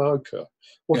Shimaoka.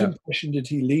 What impression did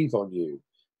he leave on you?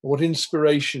 What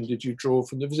inspiration did you draw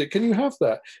from the visit? Can you have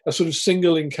that, a sort of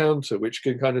single encounter which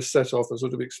can kind of set off a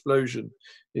sort of explosion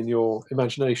in your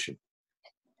imagination?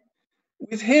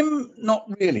 With him, not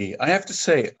really. I have to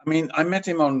say, I mean, I met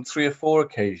him on 3 or 4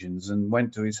 occasions and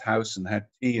went to his house and had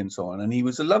tea and so on. And he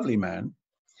was a lovely man.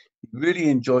 He really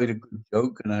enjoyed a good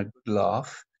joke and a good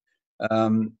laugh.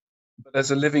 But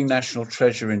as a living national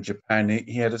treasure in Japan,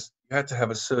 you had to have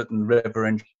a certain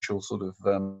reverential sort of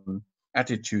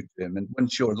attitude to him. And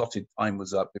once your allotted time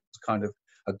was up, it was kind of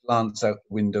a glance out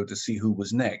the window to see who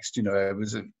was next. You know, it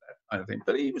was that kind of thing.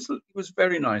 But he was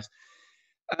very nice.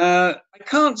 I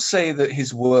can't say that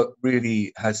his work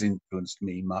really has influenced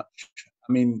me much.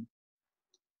 I mean,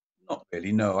 not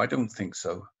really. No, I don't think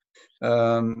so.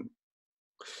 Have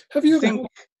you ever?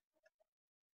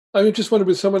 I mean, just wonder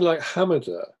with someone like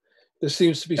Hamada, there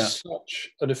seems to be such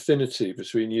an affinity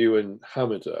between you and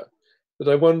Hamada that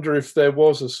I wonder if there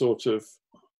was a sort of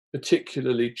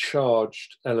particularly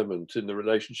charged element in the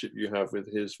relationship you have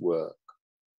with his work.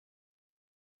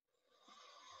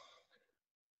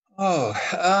 Oh,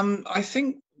 I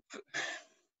think.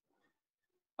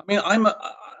 I mean, I'm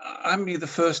the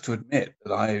first to admit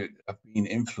that I have been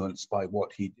influenced by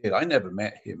what he did. I never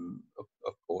met him,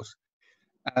 of course.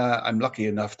 I'm lucky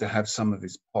enough to have some of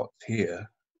his pots here.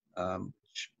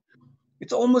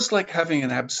 It's almost like having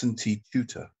an absentee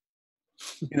tutor.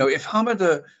 You know, if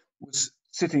Hamada was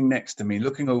sitting next to me,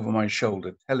 looking over my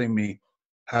shoulder, telling me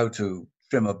how to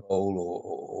trim a bowl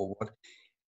or what,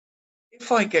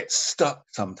 if I get stuck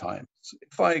sometimes,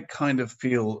 if I kind of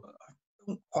feel I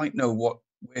don't quite know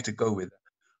where to go with it,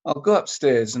 I'll go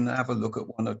upstairs and have a look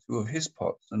at 1 or 2 of his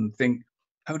pots and think,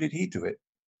 how did he do it?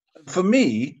 And for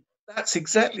me, that's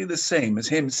exactly the same as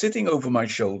him sitting over my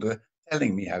shoulder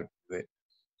telling me how to do it.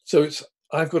 So it's,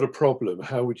 I've got a problem,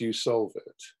 how would you solve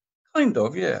it? Kind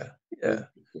of, yeah.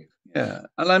 And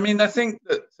I mean, I think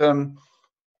that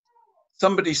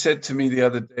somebody said to me the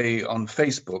other day on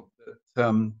Facebook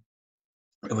that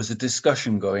there was a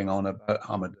discussion going on about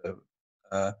Hamada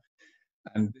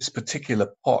and this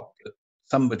particular pot that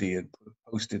somebody had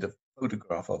posted a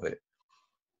photograph of it.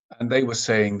 And they were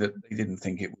saying that they didn't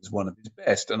think it was one of his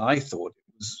best. And I thought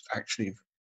it was actually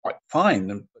quite fine,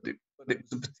 but it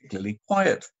was a particularly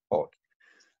quiet pot,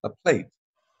 a plate.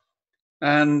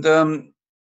 And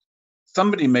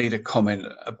somebody made a comment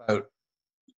about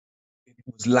it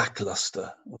was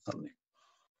lackluster or something.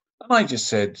 And I just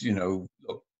said,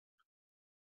 look,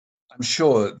 I'm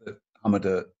sure that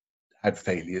Hamada had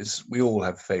failures. We all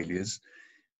have failures,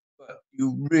 but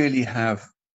you really have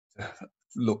to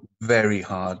look very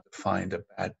hard to find a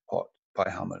bad pot by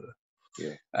Hamada.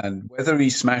 Yeah. And whether he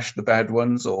smashed the bad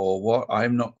ones or what,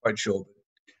 I'm not quite sure.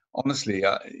 But honestly,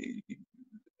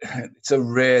 it's a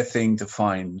rare thing to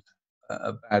find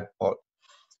a bad pot.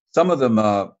 Some of them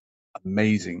are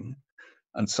amazing,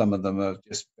 and some of them are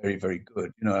just very, very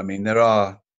good. I mean, there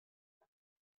are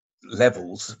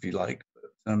levels, if you like,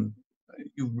 but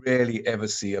you rarely ever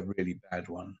see a really bad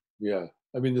one. Yeah.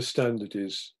 I mean, the standard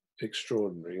is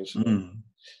extraordinary, isn't it?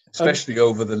 Especially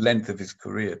over the length of his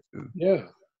career, too. Yeah.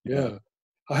 Yeah.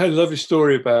 I had a lovely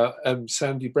story about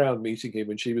Sandy Brown meeting him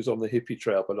when she was on the hippie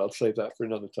trail, but I'll save that for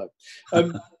another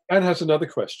time. Anne has another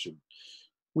question.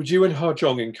 Would you and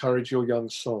Ha-jong encourage your young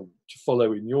son to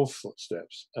follow in your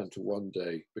footsteps and to one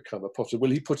day become a potter?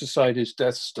 Will he put aside his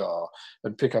Death Star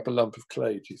and pick up a lump of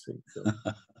clay, do you think?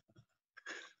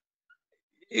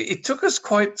 It took us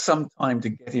quite some time to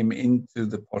get him into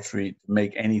the pottery to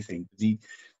make anything. He,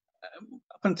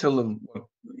 up until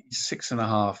he's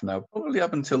 6.5 now, probably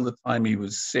up until the time he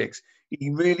was 6, he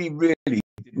really, really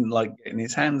didn't like getting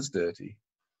his hands dirty.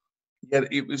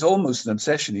 Yet it was almost an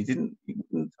obsession. He wouldn't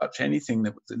touch anything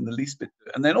that was in the least bit.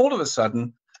 And then all of a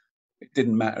sudden, it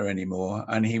didn't matter anymore,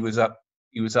 and he was up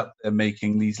there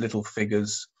making these little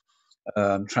figures,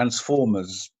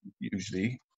 transformers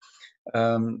usually.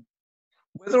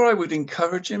 Whether I would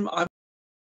encourage him,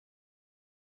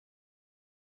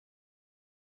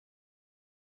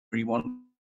 he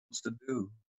wants to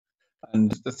do.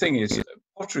 And the thing is,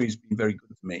 pottery's been very good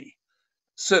to me.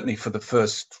 Certainly for the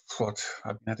first,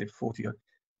 I've been at it 40,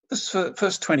 the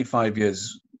first 25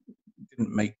 years,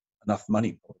 didn't make enough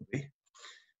money probably.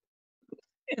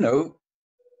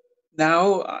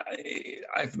 Now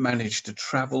I've managed to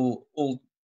travel to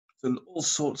all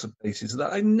sorts of places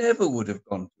that I never would have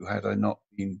gone to had I not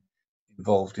been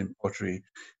involved in pottery.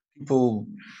 People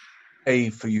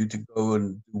pay for you to go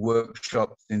and do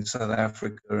workshops in South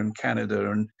Africa and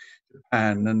Canada and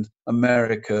Japan and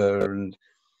America and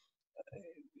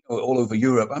all over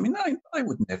Europe. I mean, I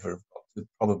would never have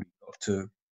probably got to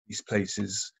these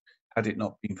places had it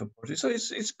not been for pottery. So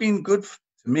it's been good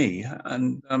to me,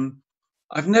 and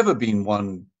I've never been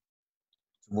one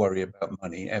to worry about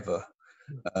money ever.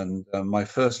 And my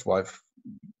first wife,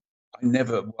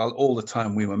 all the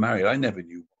time we were married, I never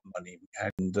knew what money we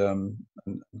had,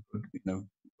 and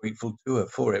grateful to her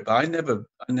for it. But I never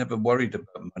worried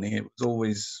about money. It was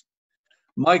always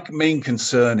my main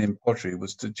concern in pottery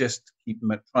was to just keep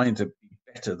trying to be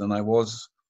better than I was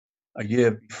a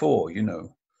year before.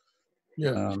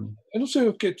 Yeah, and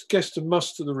also gets to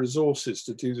muster the resources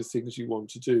to do the things you want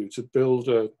to do, to build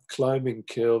a climbing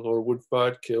kiln or a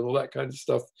wood-fired kiln, all that kind of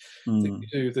stuff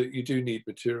that you do need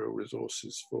material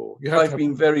resources for. I've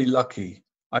been very lucky.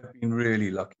 I've been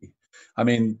really lucky. I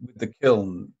mean, with the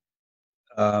kiln,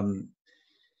 I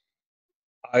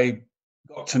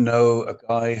got to know a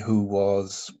guy who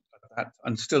was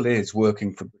and still is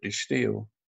working for British Steel,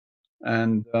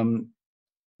 and the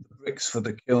bricks for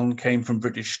the kiln came from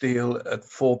British Steel at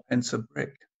 4p a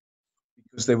brick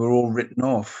because they were all written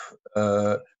off,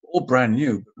 all brand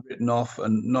new, but written off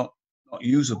and not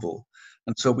usable.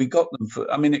 And so we got them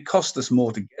for. I mean, it cost us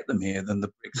more to get them here than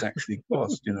the bricks actually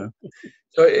cost,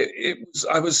 So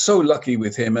I was so lucky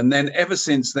with him, and then ever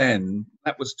since then,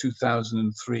 that was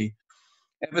 2003.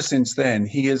 Ever since then,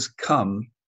 he has come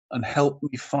and helped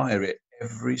me fire it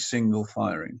every single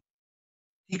firing.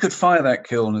 He could fire that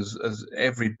kiln as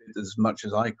every bit as much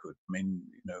as I could. I mean,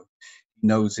 he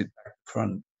knows it back to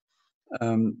front.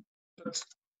 But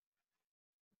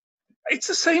it's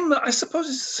the same. I suppose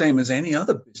it's the same as any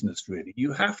other business, really.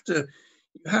 You have to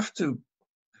have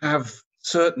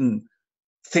certain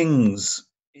things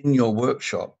in your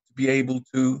workshop to be able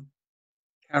to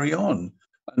carry on.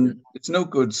 And it's no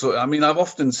good. So, I mean, I've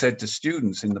often said to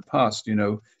students in the past,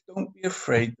 don't be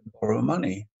afraid to borrow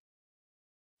money.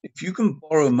 If you can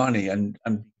borrow money and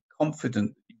be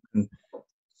confident that you can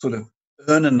sort of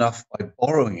earn enough by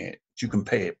borrowing it, that you can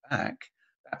pay it back,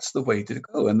 that's the way to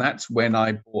go. And that's when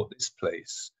I bought this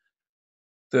place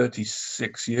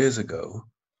 36 years ago.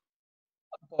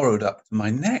 I borrowed up to my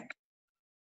neck.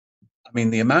 I mean,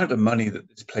 the amount of money that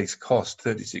this place cost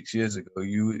 36 years ago,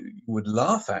 you would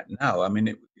laugh at now. I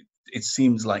mean, it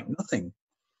seems like nothing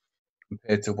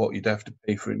compared to what you'd have to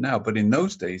pay for it now. But in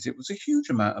those days, it was a huge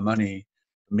amount of money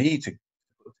for me to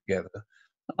put together.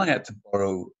 And I had to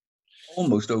borrow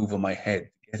almost over my head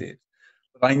to get it.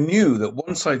 But I knew that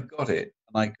once I'd got it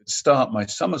and I could start my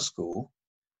summer school,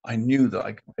 I knew that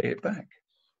I could pay it back.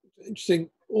 Interesting.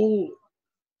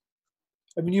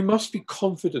 I mean, you must be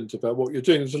confident about what you're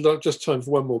doing. There's just time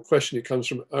for one more question. It comes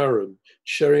from Aaron.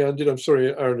 I'm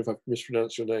sorry, Aaron, if I've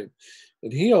mispronounced your name.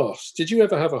 And he asks, did you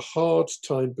ever have a hard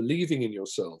time believing in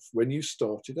yourself when you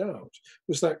started out?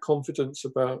 Was that confidence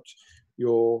about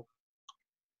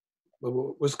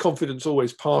was confidence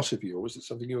always part of you, or was it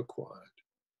something you acquired?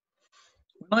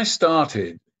 When I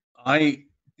started, I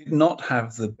did not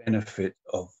have the benefit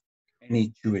of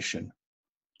any tuition,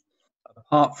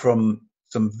 apart from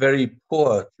some very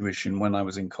poor tuition when I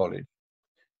was in college,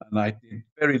 and I did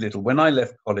very little. When I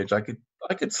left college, I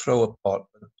could throw a pot,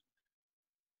 but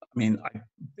I mean, I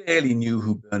barely knew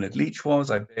who Bernard Leach was.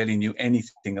 I barely knew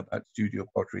anything about studio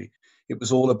pottery. It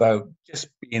was all about just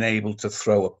being able to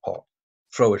throw a pot,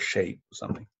 throw a shape or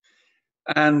something.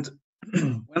 And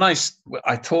when I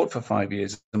taught for 5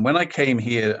 years, and when I came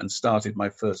here and started my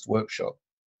first workshop,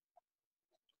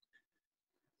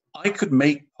 I could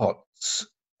make pots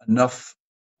enough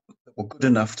that were good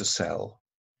enough to sell,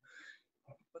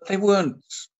 but they weren't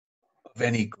of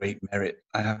any great merit,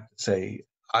 I have to say.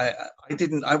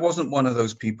 I wasn't one of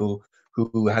those people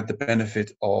who had the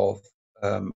benefit of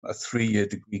a 3-year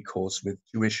degree course with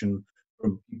tuition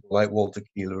from people like Walter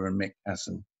Keeler and Mick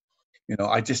Casson. You know,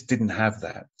 I just didn't have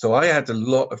that. So I had a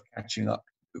lot of catching up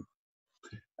to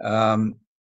do.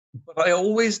 But I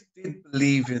always did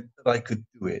believe that I could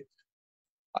do it.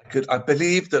 I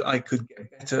believed that I could get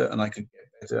better, and I could get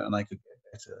better, and I could get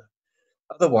better.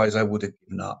 Otherwise, I would have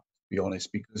given up, to be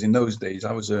honest, because in those days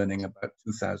I was earning about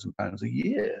 £2,000 a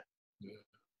year.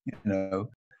 You know,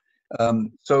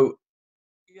 so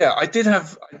yeah, I did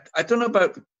have. I don't know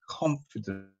about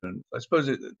confidence. I suppose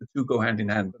the two go hand in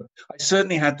hand, but I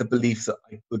certainly had the belief that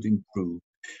I could improve,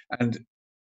 and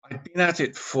I'd been at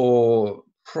it for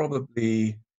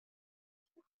probably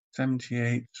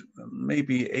 78,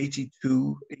 maybe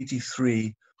 82,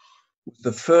 83 was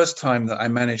the first time that I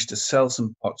managed to sell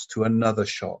some pots to another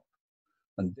shop.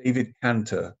 And David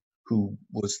Cantor, who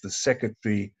was the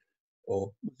secretary,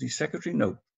 or was he secretary?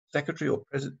 No, secretary or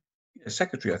president? Yeah,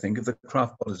 secretary, I think, of the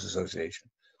Craft Potters Association.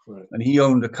 Right. And he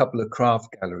owned a couple of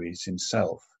craft galleries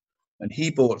himself. And he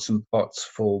bought some pots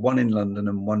for one in London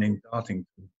and one in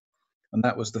Dartington. And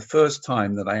that was the first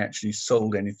time that I actually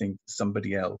sold anything to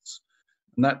somebody else.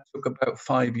 And that took about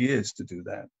 5 years to do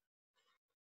that.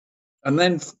 And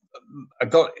then I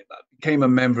became a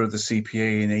member of the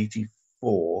CPA in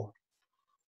 '84.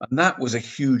 And that was a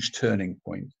huge turning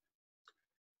point.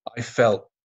 I felt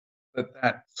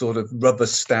that sort of rubber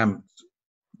stamped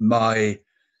my...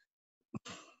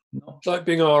 It's like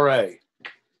being RA.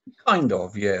 Kind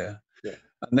of, yeah.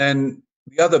 And then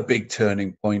the other big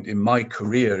turning point in my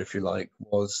career, if you like,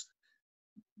 was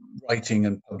writing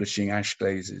and publishing Ash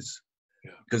Glazes.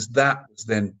 Because that was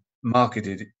then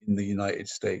marketed in the United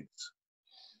States.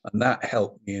 And that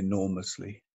helped me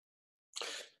enormously.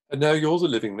 And now you're the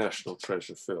living national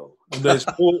treasure, Phil. And there's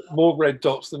more red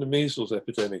dots than a measles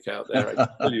epidemic out there. I can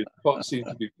tell you, the pots seem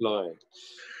to be flying.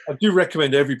 I do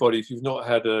recommend everybody, if you've not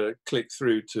had a click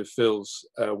through to Phil's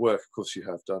work, of course you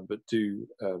have done, but do,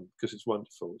 because it's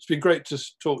wonderful. It's been great to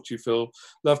talk to you, Phil.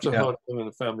 Love to have you and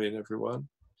the family and everyone.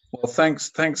 Well,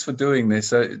 thanks for doing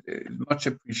this. Much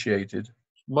appreciated.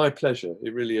 My pleasure.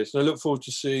 It really is. And I look forward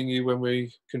to seeing you when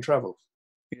we can travel.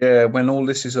 Yeah, when all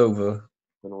this is over.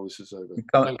 When all this is over.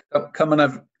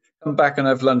 Come back and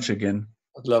have lunch again.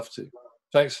 I'd love to.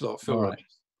 Thanks a lot, Phil. All right.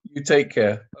 You take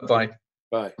care. Bye-bye.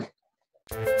 Bye.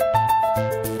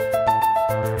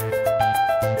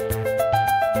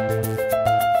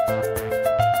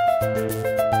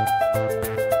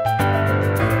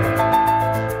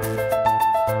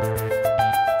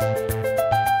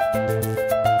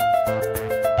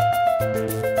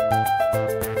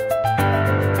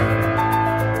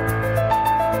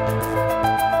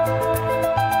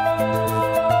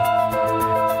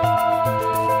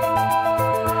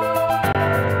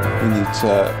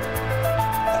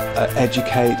 To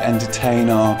educate,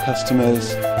 entertain our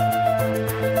customers.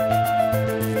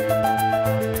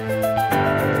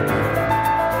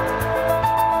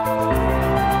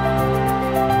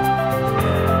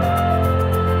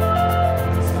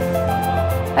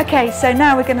 Okay, so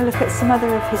now we're going to look at some other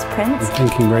of his prints. I'm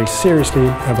thinking very seriously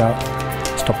about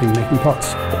stopping making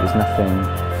pots. There's nothing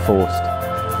forced.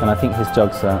 And I think his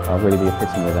jogs are really the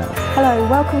epitome of that. Hello,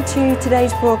 welcome to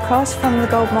today's broadcast from the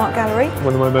Goldmark Gallery.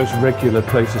 One of my most regular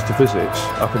places to visit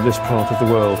up in this part of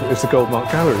the world is the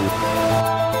Goldmark Gallery.